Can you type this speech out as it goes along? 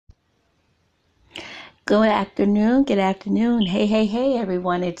Good afternoon. Good afternoon. Hey, hey, hey,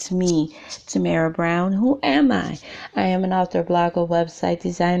 everyone. It's me, Tamara Brown. Who am I? I am an author, blogger, website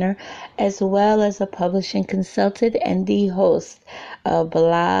designer, as well as a publishing consultant and the host of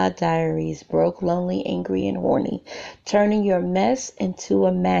Blah Diaries, Broke, Lonely, Angry, and Horny, turning your mess into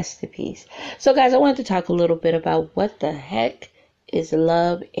a masterpiece. So, guys, I wanted to talk a little bit about what the heck is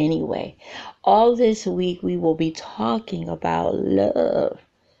love anyway. All this week, we will be talking about love.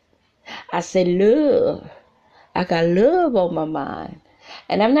 I said love. I got love on my mind.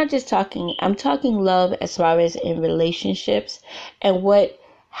 And I'm not just talking, I'm talking love as far as in relationships and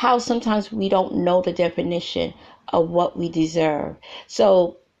how sometimes we don't know the definition of what we deserve.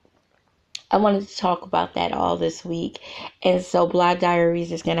 So I wanted to talk about that all this week. And so Blah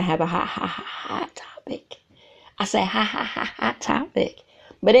Diaries is going to have a hot topic. I say hot topic.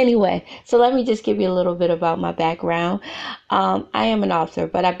 But anyway, so let me just give you a little bit about my background. I am an author,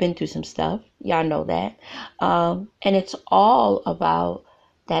 but I've been through some stuff. Y'all know that. And it's all about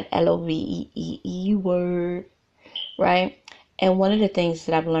that LOVEE word, right? And one of the things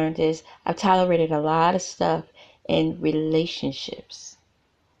that I've learned is I've tolerated a lot of stuff in relationships,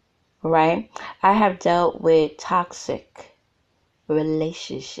 right? I have dealt with toxic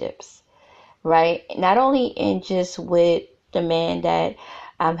relationships, right? Not only in just with the man that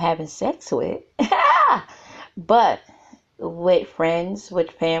I'm having sex with, but with friends, with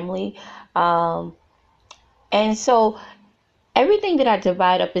family. And so everything that I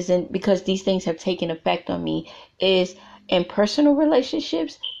divide up because these things have taken effect on me is in personal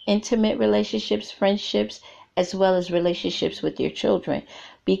relationships, intimate relationships, friendships, as well as relationships with your children.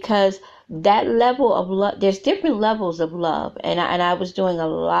 Because that level of love, there's different levels of love. And I was doing a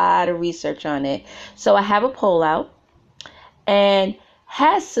lot of research on it. So I have a poll out. And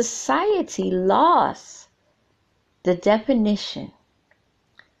has society lost the definition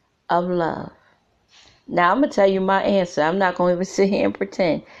of love? Now, I'm going to tell you my answer. I'm not going to even sit here and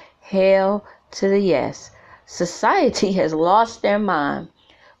pretend. Hell to the yes. Society has lost their mind.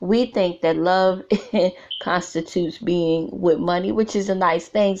 We think that love constitutes being with money, which is a nice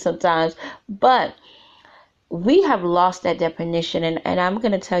thing sometimes. But we have lost that definition. And I'm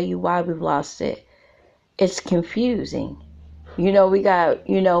going to tell you why we've lost it. It's confusing. We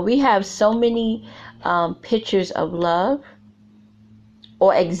have so many pictures of love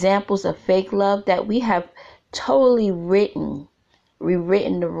or examples of fake love that we have totally rewritten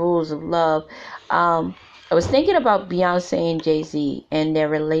the rules of love. I was thinking about Beyonce and Jay-Z and their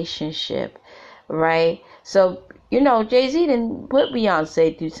relationship, right? So, Jay-Z didn't put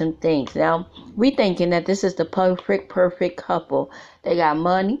Beyonce through some things. Now, we thinking that this is the perfect couple. They got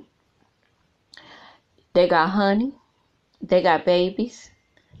money. They got honey. They got babies.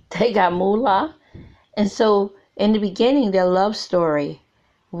 They got moolah. And so in the beginning, their love story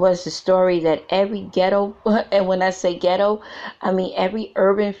was the story that every ghetto, and when I say ghetto, I mean every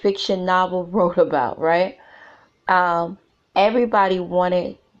urban fiction novel wrote about, right? Everybody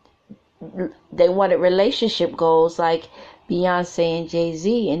wanted relationship goals like Beyonce and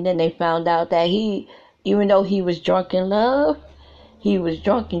Jay-Z. And then they found out that even though he was drunk in love, he was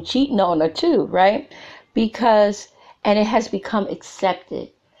drunk and cheating on her too, right? And it has become accepted.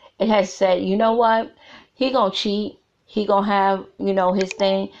 It has said, you know what? He gonna cheat. He gonna have, his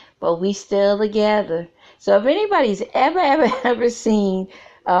thing, but we still together. So if anybody's ever seen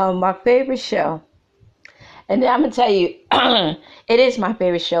my favorite show, and I'm gonna tell you, it is my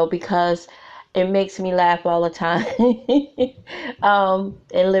favorite show because it makes me laugh all the time.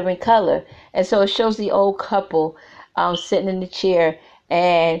 In Living Color, and so it shows the old couple sitting in the chair,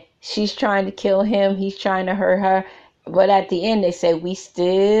 and she's trying to kill him. He's trying to hurt her. But at the end, they say, we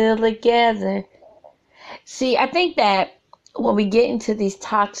still together. See, I think that when we get into these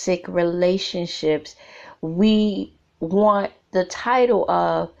toxic relationships, we want the title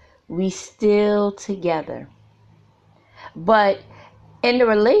of we still together. But in the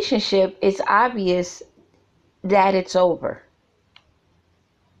relationship, it's obvious that it's over.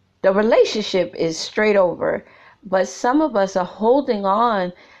 The relationship is straight over. But some of us are holding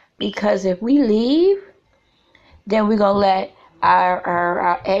on because if we leave, then we're going to let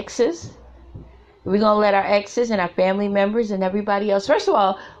our exes and our family members and everybody else. First of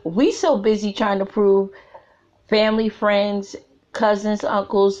all, we so busy trying to prove family, friends, cousins,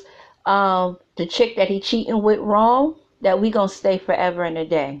 uncles, the chick that he cheating with wrong, that we going to stay forever and a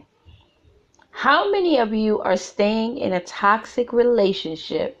day. How many of you are staying in a toxic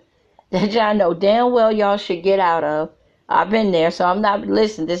relationship that y'all know damn well y'all should get out of? I've been there, so I'm not,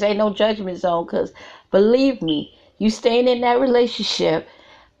 listen, this ain't no judgment zone, because believe me, you staying in that relationship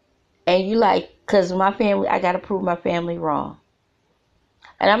and you like, because my family, I got to prove my family wrong.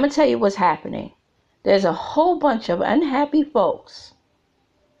 And I'm going to tell you what's happening. There's a whole bunch of unhappy folks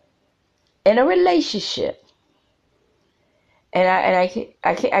in a relationship, and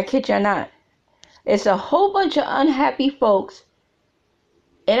I kid you not. It's a whole bunch of unhappy folks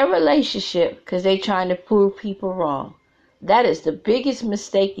in a relationship because they trying to prove people wrong. That is the biggest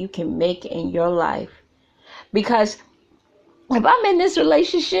mistake you can make in your life. Because if I'm in this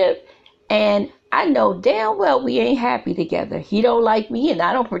relationship and I know damn well we ain't happy together. He don't like me and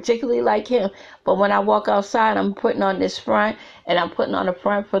I don't particularly like him. But when I walk outside, I'm putting on this front and I'm putting on the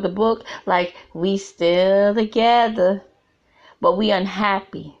front for the book like we still together, but we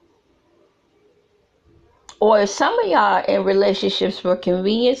unhappy. Or if some of y'all in relationships for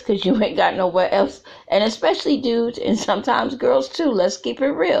convenience because you ain't got nowhere else, and especially dudes and sometimes girls too, let's keep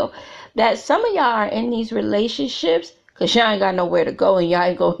it real, that some of y'all are in these relationships because y'all ain't got nowhere to go and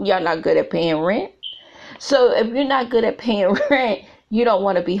y'all not good at paying rent. So if you're not good at paying rent, you don't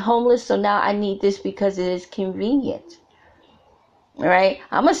want to be homeless. So now I need this because it is convenient. All right?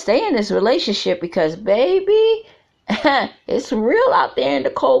 I'm going to stay in this relationship because, baby, it's real out there in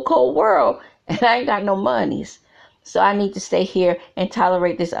the cold, cold world. And I ain't got no monies. So I need to stay here and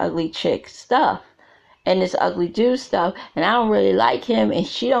tolerate this ugly chick stuff. And this ugly dude stuff. And I don't really like him. And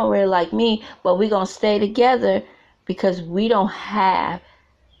she don't really like me. But we're going to stay together because we don't have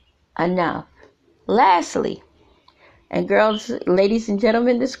enough. Lastly, and girls, ladies and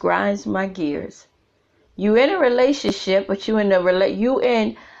gentlemen, this grinds my gears. You in a relationship, but you in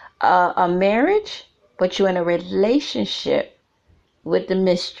a marriage, but you in a relationship with the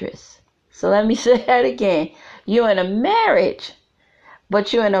mistress. So let me say that again. You in a marriage,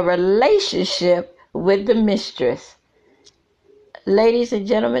 but you in a relationship with the mistress. Ladies and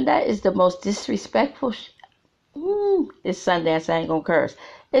gentlemen, that is the most disrespectful. It's Sundance, I ain't gonna curse.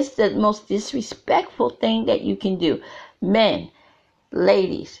 It's the most disrespectful thing that you can do. Men,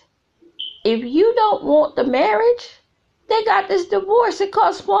 ladies, if you don't want the marriage, they got this divorce. I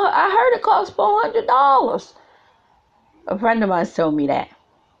heard it costs $400. A friend of mine told me that.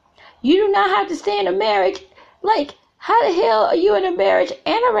 You do not have to stay in a marriage. Like, how the hell are you in a marriage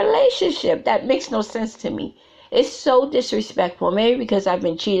and a relationship? That makes no sense to me. It's so disrespectful. Maybe because I've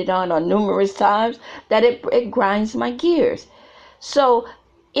been cheated on numerous times that it grinds my gears. So,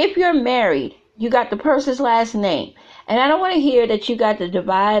 if you're married, you got the person's last name. And I don't want to hear that you got to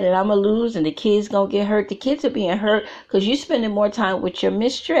divide and I'm going to lose and the kids going to get hurt. The kids are being hurt because you're spending more time with your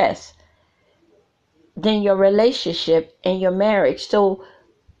mistress than your relationship and your marriage. So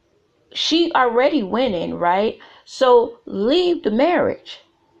she already winning, right? So leave the marriage.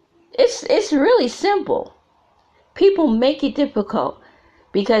 It's really simple. People make it difficult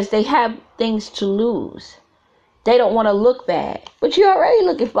because they have things to lose. They don't want to look bad. But you're already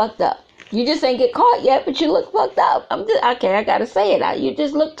looking fucked up. You just ain't get caught yet, but you look fucked up. I gotta say it out. You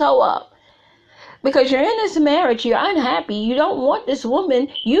just look toe up. Because you're in this marriage, you're unhappy. You don't want this woman.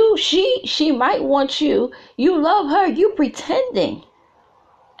 She might want you. You love her. You pretending.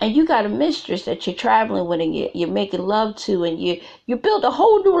 And you got a mistress that you're traveling with and you're making love to and you build a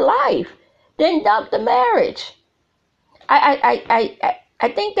whole new life. Then dump the marriage.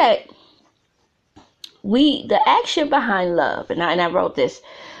 I think that the action behind love, and I wrote this,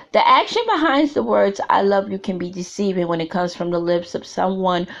 the action behind the words "I love you" can be deceiving when it comes from the lips of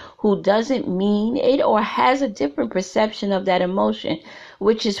someone who doesn't mean it or has a different perception of that emotion,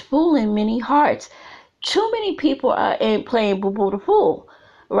 which is fooling many hearts. Too many people are playing boo boo the fool,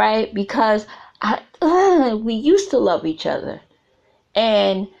 right? Because we used to love each other,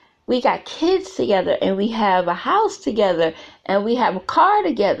 and we got kids together, and we have a house together, and we have a car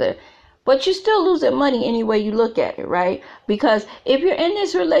together. But you're still losing money any way you look at it, right? Because if you're in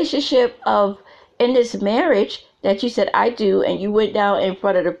this relationship in this marriage that you said I do, and you went down in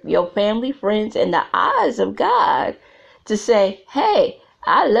front of your family, friends, and the eyes of God to say, hey,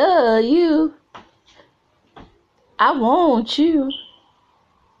 I love you. I want you.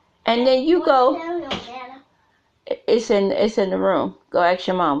 And then you go, it's in the room. Go ask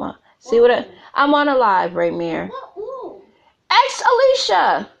your mama. See what I'm on a live, Raymere. Ask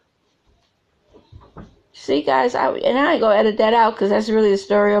Alicia. See, guys, I ain't gonna edit that out because that's really the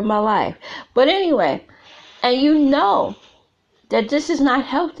story of my life. But anyway, and you know that this is not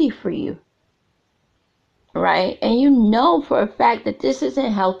healthy for you, right? And you know for a fact that this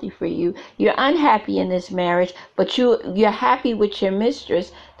isn't healthy for you. You're unhappy in this marriage, but you're happy with your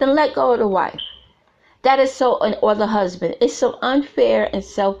mistress. Then let go of the wife. That is or the husband. It's so unfair and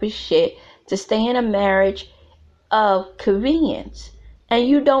selfish shit to stay in a marriage of convenience, and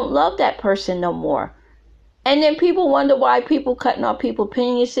you don't love that person no more. And then people wonder why people cutting off people's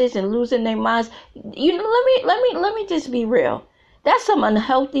penises and losing their minds. You know, let me just be real. That's some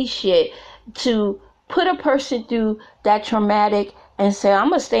unhealthy shit to put a person through that traumatic and say, I'm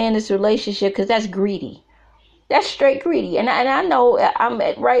going to stay in this relationship because that's greedy. That's straight greedy. And I know I'm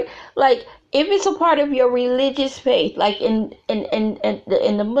right. Like, if it's a part of your religious faith, like in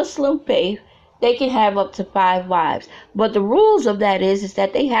the Muslim faith, they can have up to 5 wives. But the rules of that is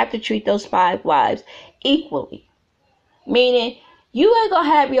that they have to treat those 5 wives equally. Meaning, you ain't gonna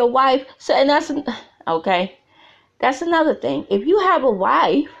have your wife. So, and that's okay. That's another thing. If you have a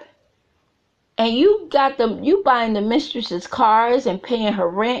wife and you buying the mistress's cars and paying her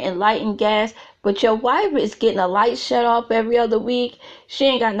rent and light and gas, but your wife is getting a light shut off every other week. She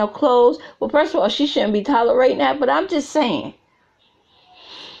ain't got no clothes. Well, first of all, she shouldn't be tolerating that. But I'm just saying,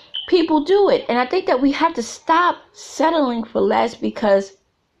 people do it, and I think that we have to stop settling for less because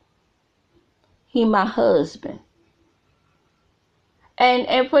he my husband.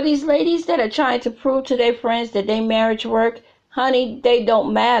 And for these ladies that are trying to prove to their friends that their marriage work, honey, they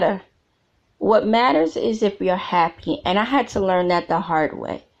don't matter. What matters is if you're happy. And I had to learn that the hard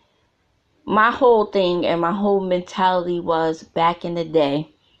way. My whole thing and my whole mentality was back in the day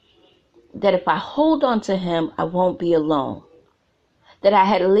that if I hold on to him, I won't be alone. That I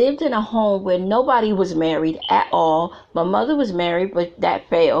had lived in a home where nobody was married at all. My mother was married, but that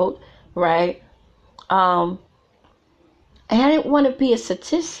failed, right? And I didn't want to be a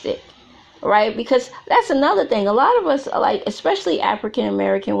statistic, right? Because that's another thing. A lot of us, like, especially African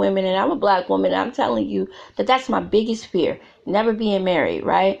American women, and I'm a black woman, and I'm telling you that that's my biggest fear. Never being married,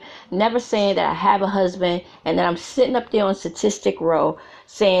 right? Never saying that I have a husband and that I'm sitting up there on statistic row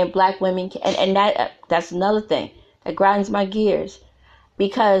saying black women can, and that's another thing that grinds my gears,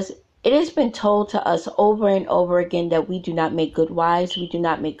 because it has been told to us over and over again that we do not make good wives, we do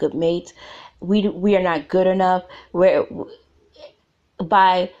not make good mates, we are not good enough. We're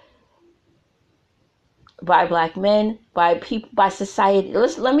by black men, by people, by society.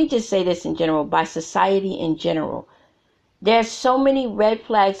 Let me just say this in general, by society in general. There's so many red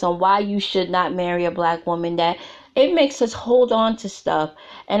flags on why you should not marry a black woman that it makes us hold on to stuff.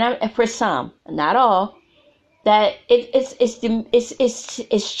 And for some, not all, that it's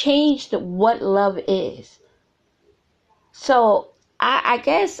changed what love is. So I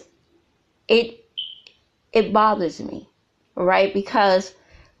guess it bothers me, right? Because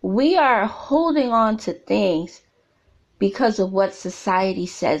we are holding on to things because of what society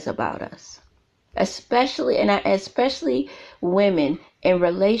says about us. Especially women in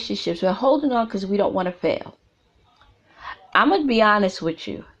relationships. We're holding on because we don't want to fail. I'm going to be honest with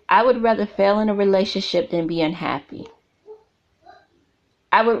you. I would rather fail in a relationship than be unhappy.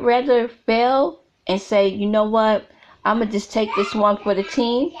 I would rather fail and say, you know what? I'm going to just take this one for the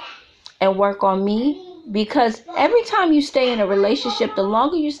team and work on me. Because every time you stay in a relationship, the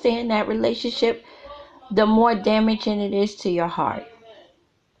longer you stay in that relationship, the more damaging it is to your heart.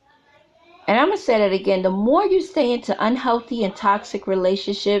 And I'm going to say that again. The more you stay into unhealthy and toxic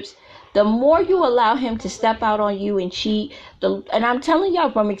relationships, the more you allow him to step out on you and cheat. And I'm telling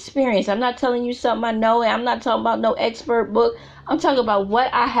y'all from experience. I'm not telling you something I know. And I'm not talking about no expert book. I'm talking about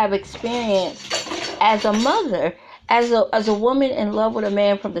what I have experienced as a mother, as a woman in love with a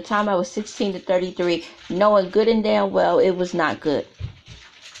man from the time I was 16 to 33, knowing good and damn well it was not good.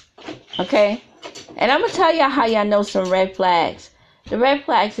 Okay? And I'm going to tell y'all how y'all know some red flags. The red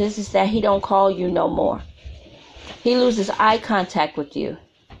flags is that he don't call you no more. He loses eye contact with you.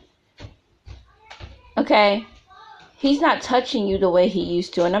 Okay? He's not touching you the way he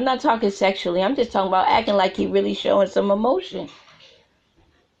used to. And I'm not talking sexually. I'm just talking about acting like he really showing some emotion.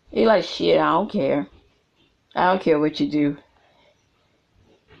 You're like, shit, I don't care. I don't care what you do.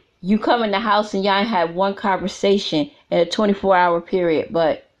 You come in the house and y'all ain't had one conversation in a 24-hour period.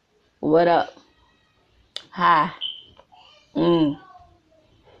 But what up? Hi.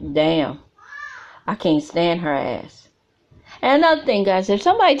 Damn. I can't stand her ass. And another thing, guys, if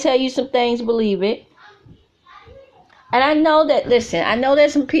somebody tell you some things, believe it. And I know that, listen, I know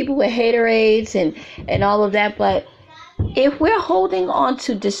there's some people with haterades and all of that, but if we're holding on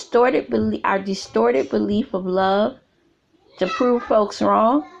to our distorted belief of love to prove folks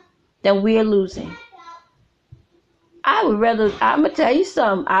wrong, then we're losing. I'm gonna tell you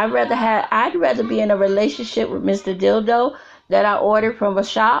something. I'd rather be in a relationship with Mr. Dildo that I ordered from a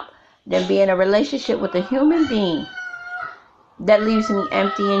shop than be in a relationship with a human being that leaves me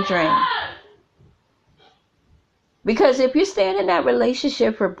empty and drained. Because if you're staying in that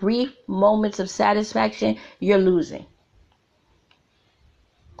relationship for brief moments of satisfaction, you're losing.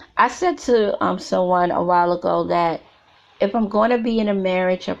 I said to someone a while ago that if I'm going to be in a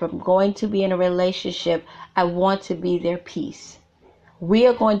marriage, if I'm going to be in a relationship, I want to be their peace. We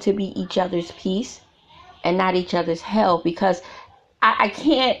are going to be each other's peace and not each other's hell, because I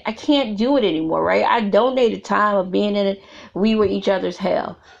can't do it anymore, right? I donated time of being in it. We were each other's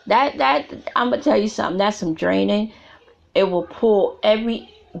hell. That I'm gonna tell you something. That's some draining. It will pull every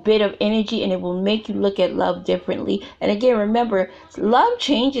bit of energy, and it will make you look at love differently. And again, remember, love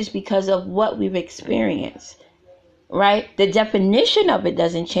changes because of what we've experienced, right? The definition of it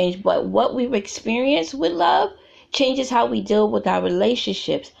doesn't change, but what we've experienced with love changes how we deal with our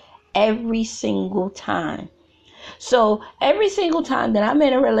relationships every single time. So every single time that I'm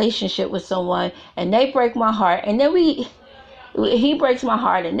in a relationship with someone and they break my heart, and then he breaks my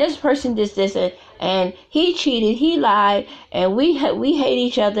heart, and this person did this, and he cheated, he lied, and we hate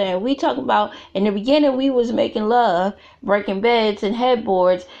each other, and we talk about, in the beginning we was making love, breaking beds and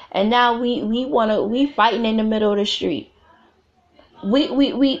headboards, and now we fighting in the middle of the street.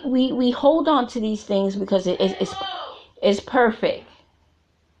 We hold on to these things because it's perfect.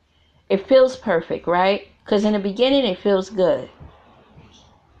 It feels perfect, right? Because in the beginning it feels good.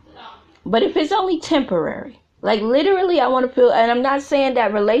 But if it's only temporary, like literally I want to feel, and I'm not saying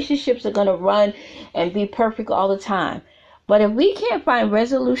that relationships are going to run and be perfect all the time. But if we can't find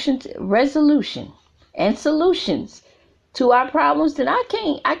resolution and solutions to our problems, then I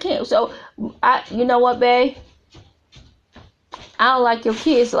can't. So, you know what, babe? I don't like your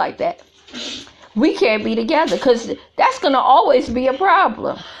kids like that. We can't be together because that's going to always be a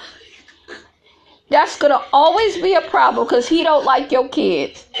problem. That's going to always be a problem because he don't like your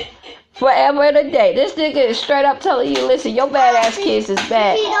kids. Forever and a day. This nigga is straight up telling you, listen, your badass kids is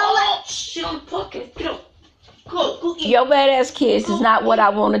bad. Your badass kids is not what I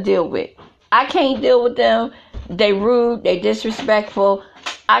want to deal with. I can't deal with them. They rude. They disrespectful.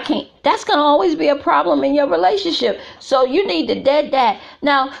 I can't. That's going to always be a problem in your relationship. So you need to dead that.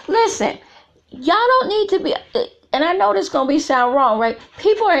 Now, listen. Y'all don't need to be, and I know this going to sound wrong, right?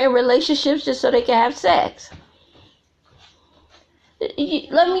 People are in relationships just so they can have sex.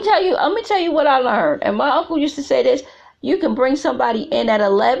 Let me tell you what I learned. And my uncle used to say this: you can bring somebody in at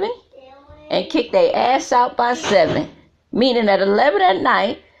 11 and kick their ass out by 7. Meaning at 11 at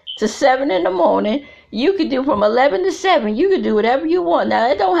night to 7 in the morning, you could do from 11 to 7. You could do whatever you want.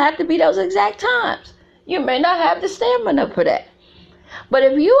 Now, it don't have to be those exact times. You may not have the stamina for that. But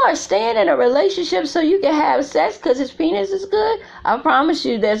if you are staying in a relationship so you can have sex because his penis is good, I promise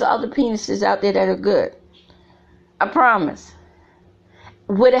you there's other penises out there that are good. I promise.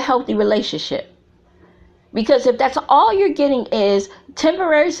 With a healthy relationship. Because if that's all you're getting is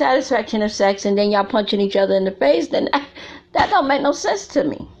temporary satisfaction of sex and then y'all punching each other in the face, then that don't make no sense to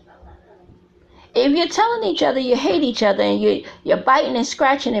me. If you're telling each other you hate each other and you're biting and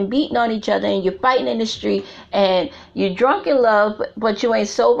scratching and beating on each other and you're fighting in the street and you're drunk in love but you ain't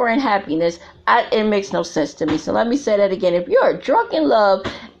sober in happiness, it makes no sense to me. So let me say that again. If you're drunk in love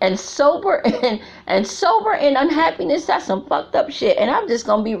and sober and sober in unhappiness, that's some fucked up shit. And I'm just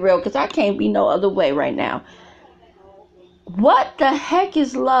gonna be real because I can't be no other way right now. What the heck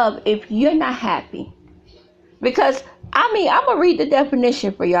is love if you're not happy? Because I'm going to read the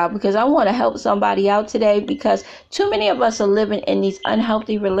definition for y'all because I want to help somebody out today, because too many of us are living in these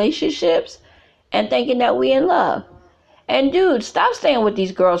unhealthy relationships and thinking that we in love. And dude, stop staying with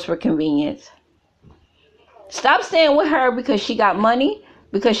these girls for convenience. Stop staying with her because she got money,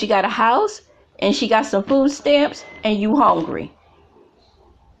 because she got a house, and she got some food stamps, and you hungry.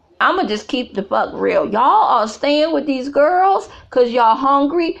 I'm going to just keep the fuck real. Y'all are staying with these girls because y'all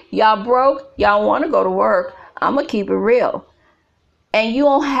hungry, y'all broke, y'all want to go to work. I'm going to keep it real. And you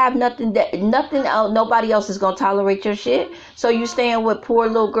don't have nothing else, nobody else is going to tolerate your shit. So you staying with poor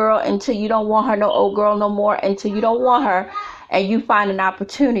little girl until you don't want her, no old girl no more, until you don't want her, and you find an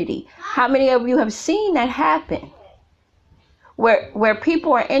opportunity. How many of you have seen that happen? Where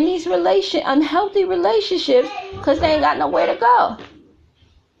people are in these unhealthy relationships because they ain't got nowhere to go.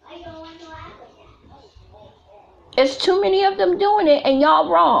 It's too many of them doing it, and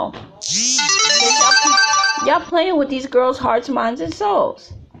y'all wrong. Y'all playing with these girls' hearts, minds, and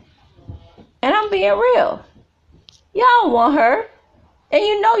souls. And I'm being real. Y'all don't want her. And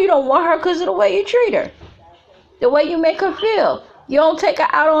you know you don't want her because of the way you treat her. The way you make her feel. You don't take her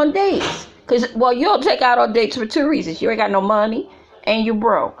out on dates. You don't take her out on dates for 2 reasons. You ain't got no money and you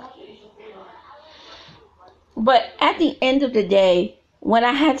broke. But at the end of the day, when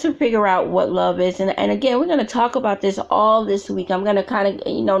I had to figure out what love is, and again, we're going to talk about this all this week. I'm going to kind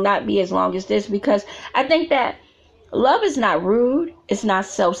of, not be as long as this, because I think that love is not rude. It's not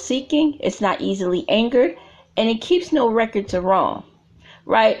self-seeking. It's not easily angered. And it keeps no records of wrong.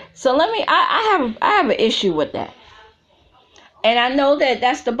 Right? So I have an issue with that. And I know that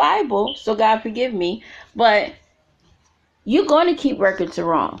that's the Bible, so God forgive me. But you're going to keep records of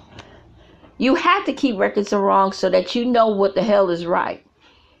wrong. You have to keep records of wrong so that you know what the hell is right.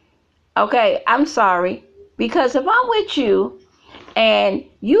 Okay, I'm sorry. Because if I'm with you and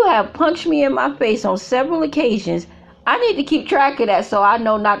you have punched me in my face on several occasions, I need to keep track of that so I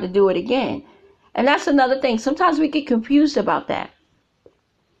know not to do it again. And that's another thing. Sometimes we get confused about that.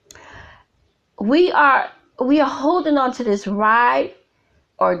 We are holding on to this ride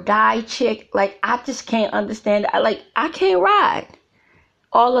or die chick. Like, I just can't understand. I can't ride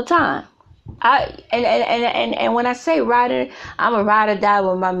all the time. And when I say ride, I'm a ride or die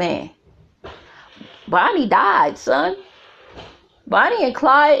with my man. Bonnie died, son. Bonnie and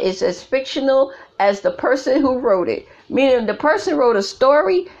Clyde is as fictional as the person who wrote it. Meaning the person wrote a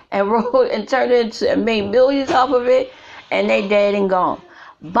story and turned it into and made millions off of it, and they dead and gone.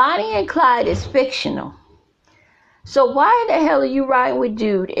 Bonnie and Clyde is fictional. So why in the hell are you riding with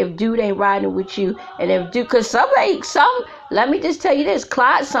dude if dude ain't riding with you? And if dude, cause some, let me just tell you this,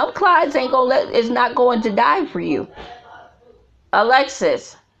 some Clydes is not going to die for you.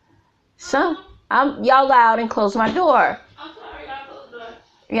 Alexis, y'all loud and close my door. I'm sorry, I closed the door.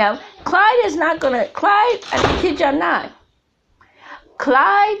 Yeah, Clyde is not gonna. I kid you not.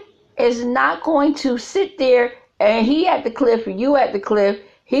 Clyde is not going to sit there and he at the cliff and you at the cliff.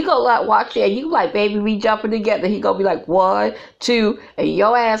 He go like watch it and you like, baby, we jumping together. He gonna be like 1, 2, and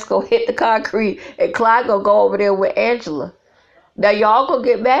your ass gonna hit the concrete and Clyde gonna go over there with Angela. Now y'all gonna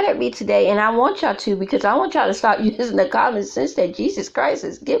get mad at me today, and I want y'all to, because I want y'all to start using the common sense that Jesus Christ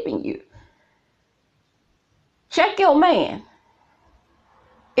is giving you. Check your man.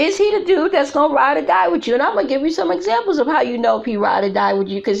 Is he the dude that's going to ride or die with you? And I'm going to give you some examples of how you know if he ride or die with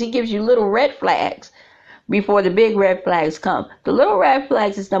you, because he gives you little red flags before the big red flags come. The little red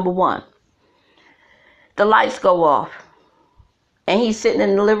flags is number 1. The lights go off. And he's sitting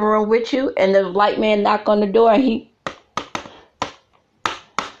in the living room with you, and the light man knock on the door, and he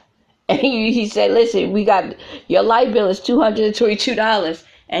said, listen, we got, your light bill is $222.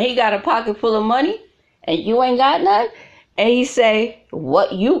 And he got a pocket full of money, and you ain't got none. And he say,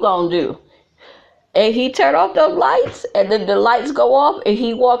 what you gonna do? And he turn off those lights, and then the lights go off, and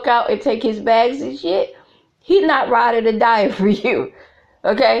he walk out and take his bags and shit. He not riding or dying for you.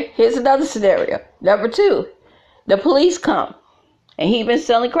 Okay? Here's another scenario. Number 2, the police come, and he been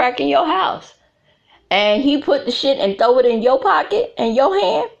selling crack in your house. And he put the shit and throw it in your pocket and your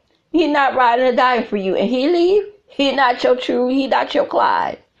hand. He not riding or dying for you. And he leave. He not your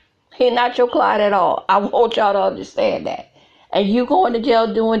Clyde. He not your Clyde at all. I want y'all to understand that. And you going to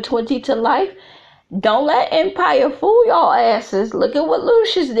jail doing 20 to life? Don't let Empire fool y'all asses. Look at what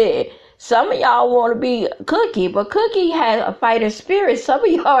Lucius did. Some of y'all want to be Cookie, but Cookie had a fighter spirit. Some of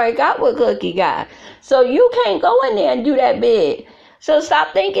y'all ain't got what Cookie got. So you can't go in there and do that big. So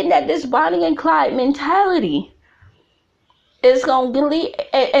stop thinking that this Bonnie and Clyde mentality is going to lead.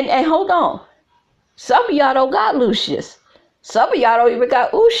 And hold on. Some of y'all don't got Lucius. Some of y'all don't even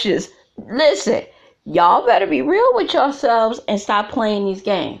got Lucius. Listen, y'all better be real with yourselves and stop playing these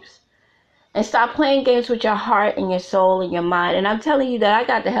games. And stop playing games with your heart and your soul and your mind. And I'm telling you that I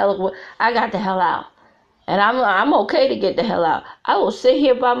got the hell out. And I'm okay to get the hell out. I will sit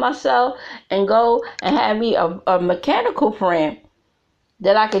here by myself and go and have me a mechanical friend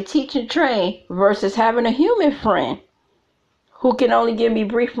that I can teach and train versus having a human friend who can only give me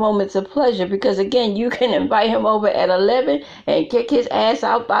brief moments of pleasure. Because again, you can invite him over at 11 and kick his ass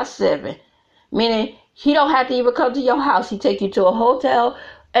out by 7. Meaning he don't have to even come to your house. He take you to a hotel.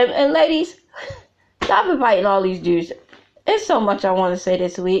 And ladies, stop inviting all these dudes. There's so much I want to say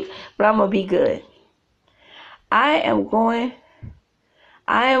this week, but I'm going to be good. I am going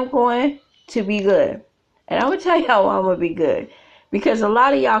to be good. And I'm going to tell y'all why I'm going to be good. Because a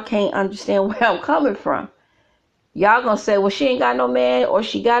lot of y'all can't understand where I'm coming from. Y'all going to say, well, she ain't got no man, or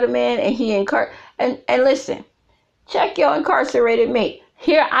she got a man and he and listen, check your incarcerated mate.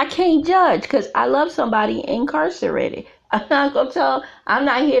 Here, I can't judge because I love somebody incarcerated. I'm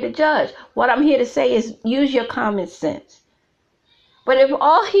not here to judge. What I'm here to say is use your common sense. But if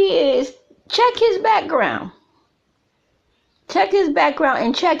all he is, check his background. Check his background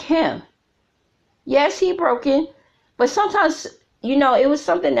and check him. Yes, he broken. But sometimes, it was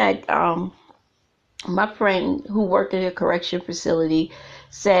something that my friend who worked at a correction facility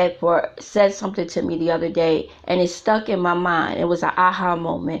said something to me the other day, and it stuck in my mind. It was an aha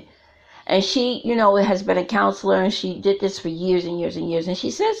moment. And she, has been a counselor, and she did this for years and years and years. And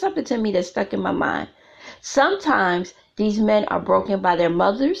she said something to me that stuck in my mind. Sometimes these men are broken by their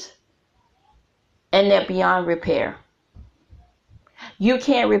mothers, and they're beyond repair. You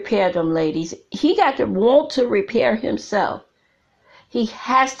can't repair them, ladies. He got to want to repair himself. He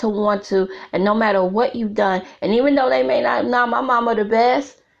has to want to, and no matter what you've done, and even though they may not know my mama the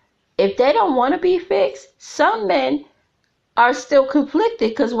best, If they don't want to be fixed, some men are still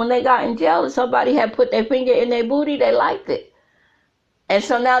conflicted because when they got in jail and somebody had put their finger in their booty, they liked it. And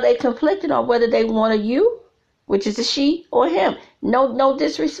so now they conflicted on whether they wanted you, which is a she, or him. No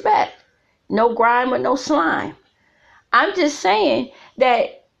disrespect. No grime or no slime. I'm just saying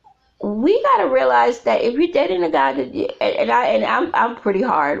that we got to realize that if you're dating a guy that, I'm pretty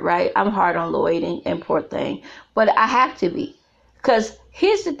hard, right? I'm hard on Lloyd and poor thing, but I have to be, because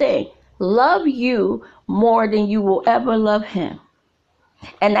here's the thing: love you more than you will ever love him,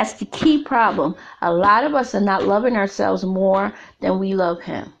 and that's the key problem. A lot of us are not loving ourselves more than we love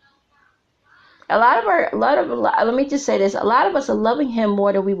him. Let me just say this: a lot of us are loving him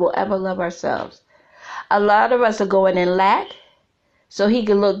more than we will ever love ourselves. A lot of us are going in lack so he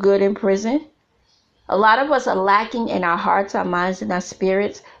can look good in prison. A lot of us are lacking in our hearts, our minds, and our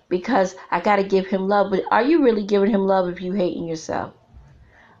spirits because I got to give him love. But are you really giving him love if you hating yourself?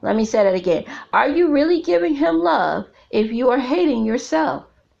 Let me say that again. Are you really giving him love if you are hating yourself?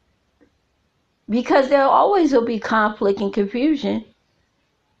 Because there always will be conflict and confusion.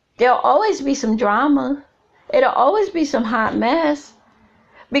 There'll always be some drama. It'll always be some hot mess.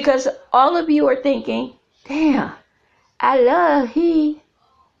 Because all of you are thinking, damn, I love he,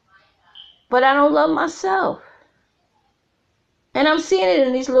 but I don't love myself. And I'm seeing it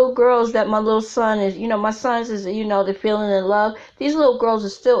in these little girls that my little son is, my sons is, they're feeling in love. These little girls are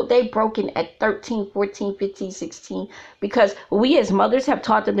still, they broken at 13, 14, 15, 16, because we as mothers have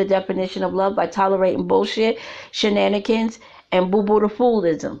taught them the definition of love by tolerating bullshit, shenanigans, and boo-boo the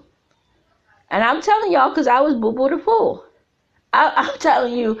foolism. And I'm telling y'all, because I was boo-boo the fool. I'm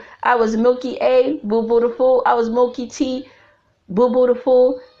telling you, I was Milky A, boo-boo the fool. I was Milky T, boo-boo the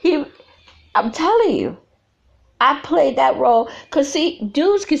fool. I'm telling you, I played that role. Because, see,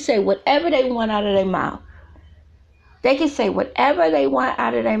 dudes can say whatever they want out of their mouth. They can say whatever they want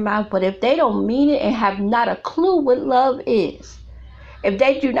out of their mouth, but if they don't mean it and have not a clue what love is, if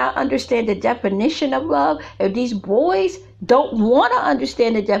they do not understand the definition of love, if these boys don't want to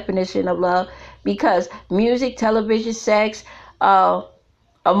understand the definition of love, because music, television, sex, a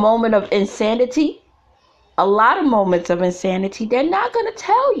moment of insanity, a lot of moments of insanity, they're not going to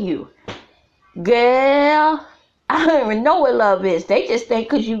tell you, girl, I don't even know what love is. They just think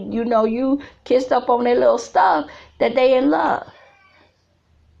because you kissed up on their little stuff that they in love.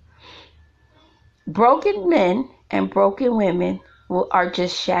 Broken men and broken women are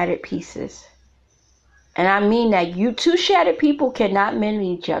just shattered pieces. And I mean that. You two shattered people cannot mend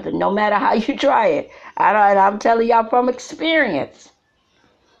each other, no matter how you try it. I'm telling y'all from experience.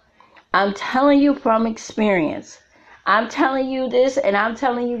 I'm telling you from experience. I'm telling you this, and I'm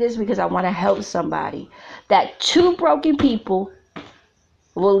telling you this because I want to help somebody. That two broken people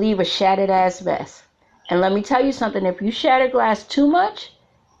will leave a shattered ass mess. And let me tell you something. If you shatter glass too much,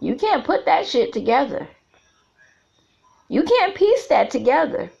 you can't put that shit together. You can't piece that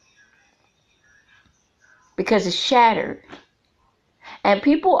together because it's shattered. And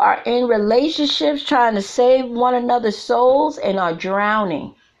people are in relationships trying to save one another's souls and are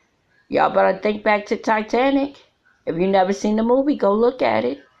drowning. Y'all better think back to Titanic. If you've never seen the movie, go look at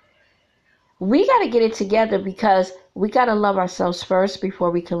it. We got to get it together because we got to love ourselves first before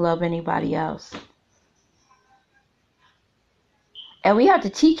we can love anybody else. And we have to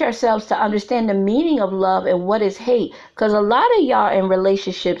teach ourselves to understand the meaning of love and what is hate. Because a lot of y'all in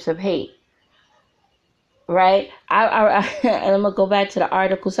relationships of hate. Right? I'm going to go back to the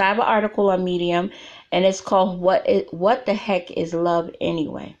article. So I have an article on Medium, and it's called What the Heck is Love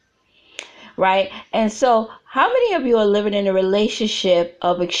Anyway? Right? And so how many of you are living in a relationship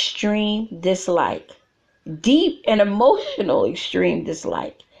of extreme dislike? Deep and emotional extreme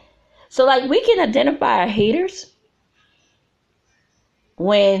dislike. So like we can identify our haters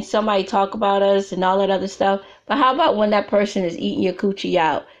when somebody talk about us and all that other stuff. But how about when that person is eating your coochie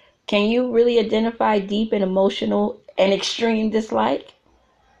out? Can you really identify deep and emotional and extreme dislike?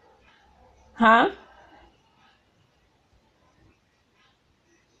 Huh?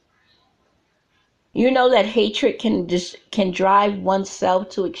 You know that hatred can drive oneself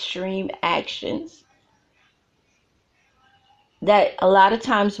to extreme actions. That a lot of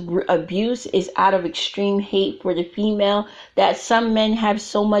times abuse is out of extreme hate for the female. That some men have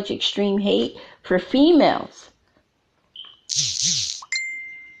so much extreme hate for females.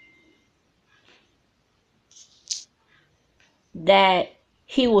 That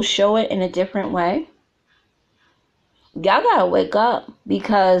he will show it in a different way. Y'all gotta wake up,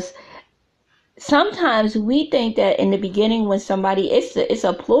 because sometimes we think that in the beginning when somebody, it's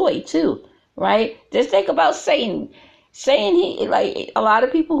a ploy too, right? Just think about Satan. Satan, like a lot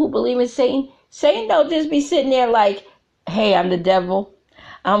of people who believe in Satan don't just be sitting there like, hey, I'm the devil.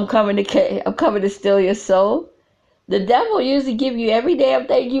 I'm coming to steal your soul. The devil usually give you every damn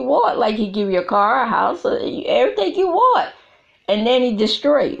thing you want. Like he give you a car, a house, everything you want. And then he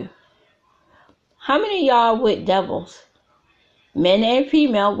destroy you. How many of y'all with devils? Men and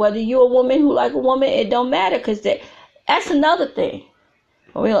female, whether you're a woman who like a woman, it don't matter. Because that's another thing.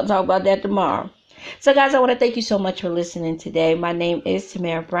 We're going to talk about that tomorrow. So, guys, I want to thank you so much for listening today. My name is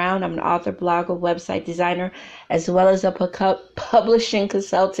Tamara Brown. I'm an author, blogger, website designer, as well as a publishing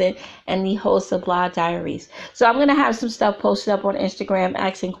consultant and the host of Blog Diaries. So I'm going to have some stuff posted up on Instagram,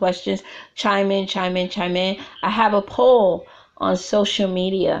 asking questions. Chime in. I have a poll on social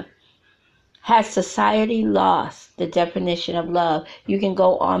media. Has society lost the definition of love? You can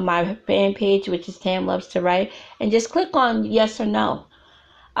go on my fan page, which is Tam Loves to Write, and just click on yes or no.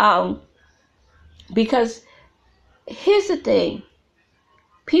 Because here's the thing.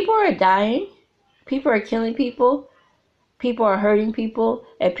 People are dying. People are killing people. People are hurting people.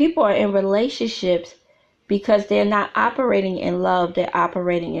 And people are in relationships because they're not operating in love. They're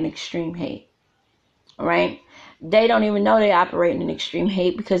operating in extreme hate. All right? They don't even know they're operating in extreme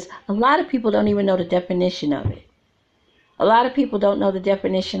hate because a lot of people don't even know the definition of it. A lot of people don't know the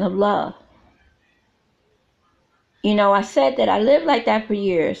definition of love. You know, I said that I lived like that for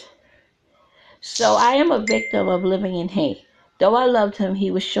years. So I am a victim of living in hate. Though I loved him,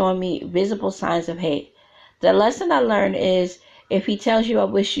 he was showing me visible signs of hate. The lesson I learned is if he tells you, I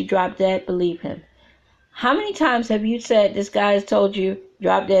wish you dropped dead, believe him. How many times have you said this guy has told you,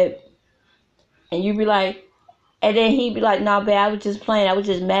 drop dead? And you be like, and then he'd be like, no, babe, I was just playing. I was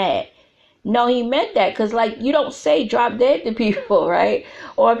just mad. No, he meant that because, like, you don't say drop dead to people, right?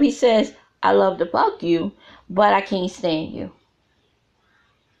 Or if he says, I love to fuck you, but I can't stand you.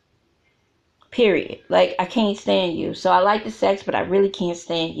 Period. Like, I can't stand you. So I like the sex, but I really can't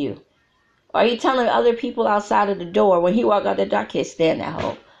stand you. Or he telling other people outside of the door, when he walk out the door, I can't stand that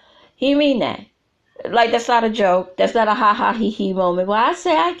hoe. He mean that. Like, that's not a joke. That's not a ha ha he he moment. Well, I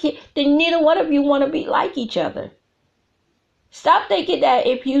say I can't. Then neither one of you want to be like each other. Stop thinking that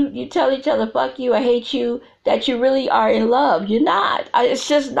if you tell each other, fuck you, I hate you, that you really are in love. You're not. It's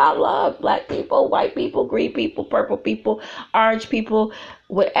just not love. Black people, white people, green people, purple people, orange people,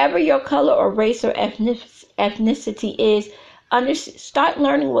 whatever your color or race or ethnicity is, start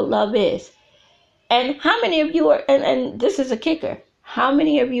learning what love is. And how many of you are, and this is a kicker, how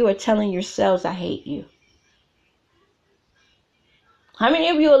many of you are telling yourselves, I hate you? How many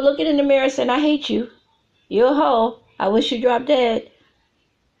of you are looking in the mirror saying, I hate you? You're a hoe. I wish you dropped dead.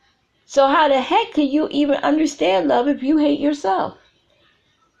 So how the heck could you even understand love if you hate yourself?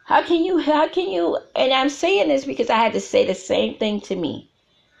 How can you, and I'm saying this because I had to say the same thing to me.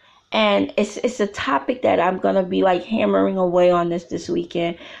 And it's a topic that I'm going to be like hammering away on this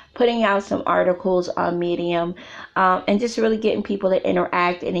weekend, putting out some articles on Medium, and just really getting people to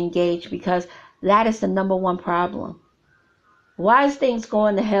interact and engage because that is the number one problem. Why is things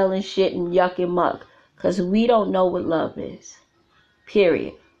going to hell and shit and yuck and muck? Because we don't know what love is.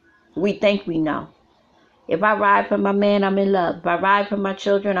 Period. We think we know. If I ride for my man, I'm in love. If I ride for my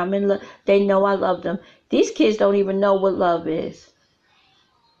children, I'm in love. They know I love them. These kids don't even know what love is.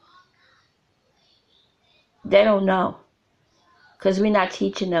 They don't know. Because we're not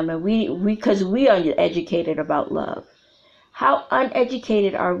teaching them. And because we are educated about love. How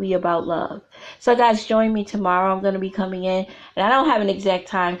uneducated are we about love? So guys, join me tomorrow. I'm going to be coming in. And I don't have an exact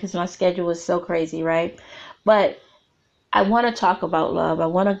time because my schedule is so crazy, right? But I want to talk about love. I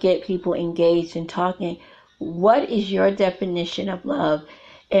want to get people engaged in talking. What is your definition of love?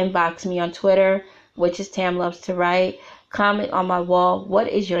 Inbox me on Twitter, which is Tam Loves to Write. Comment on my wall. What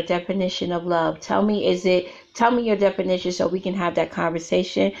is your definition of love? Tell me your definition so we can have that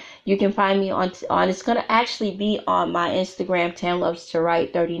conversation. You can find me on it's going to actually be on my Instagram, Tam Loves to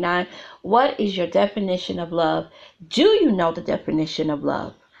Write 39. What is your definition of love? Do you know the definition of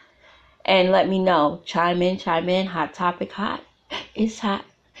love? And let me know. Chime in. Hot topic, hot. It's hot.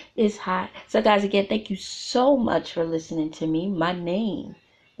 It's hot. So guys, again, thank you so much for listening to me. My name,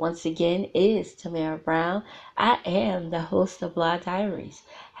 once again, is Tamara Brown. I am the host of Blog Diaries.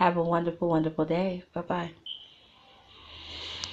 Have a wonderful, wonderful day. Bye-bye.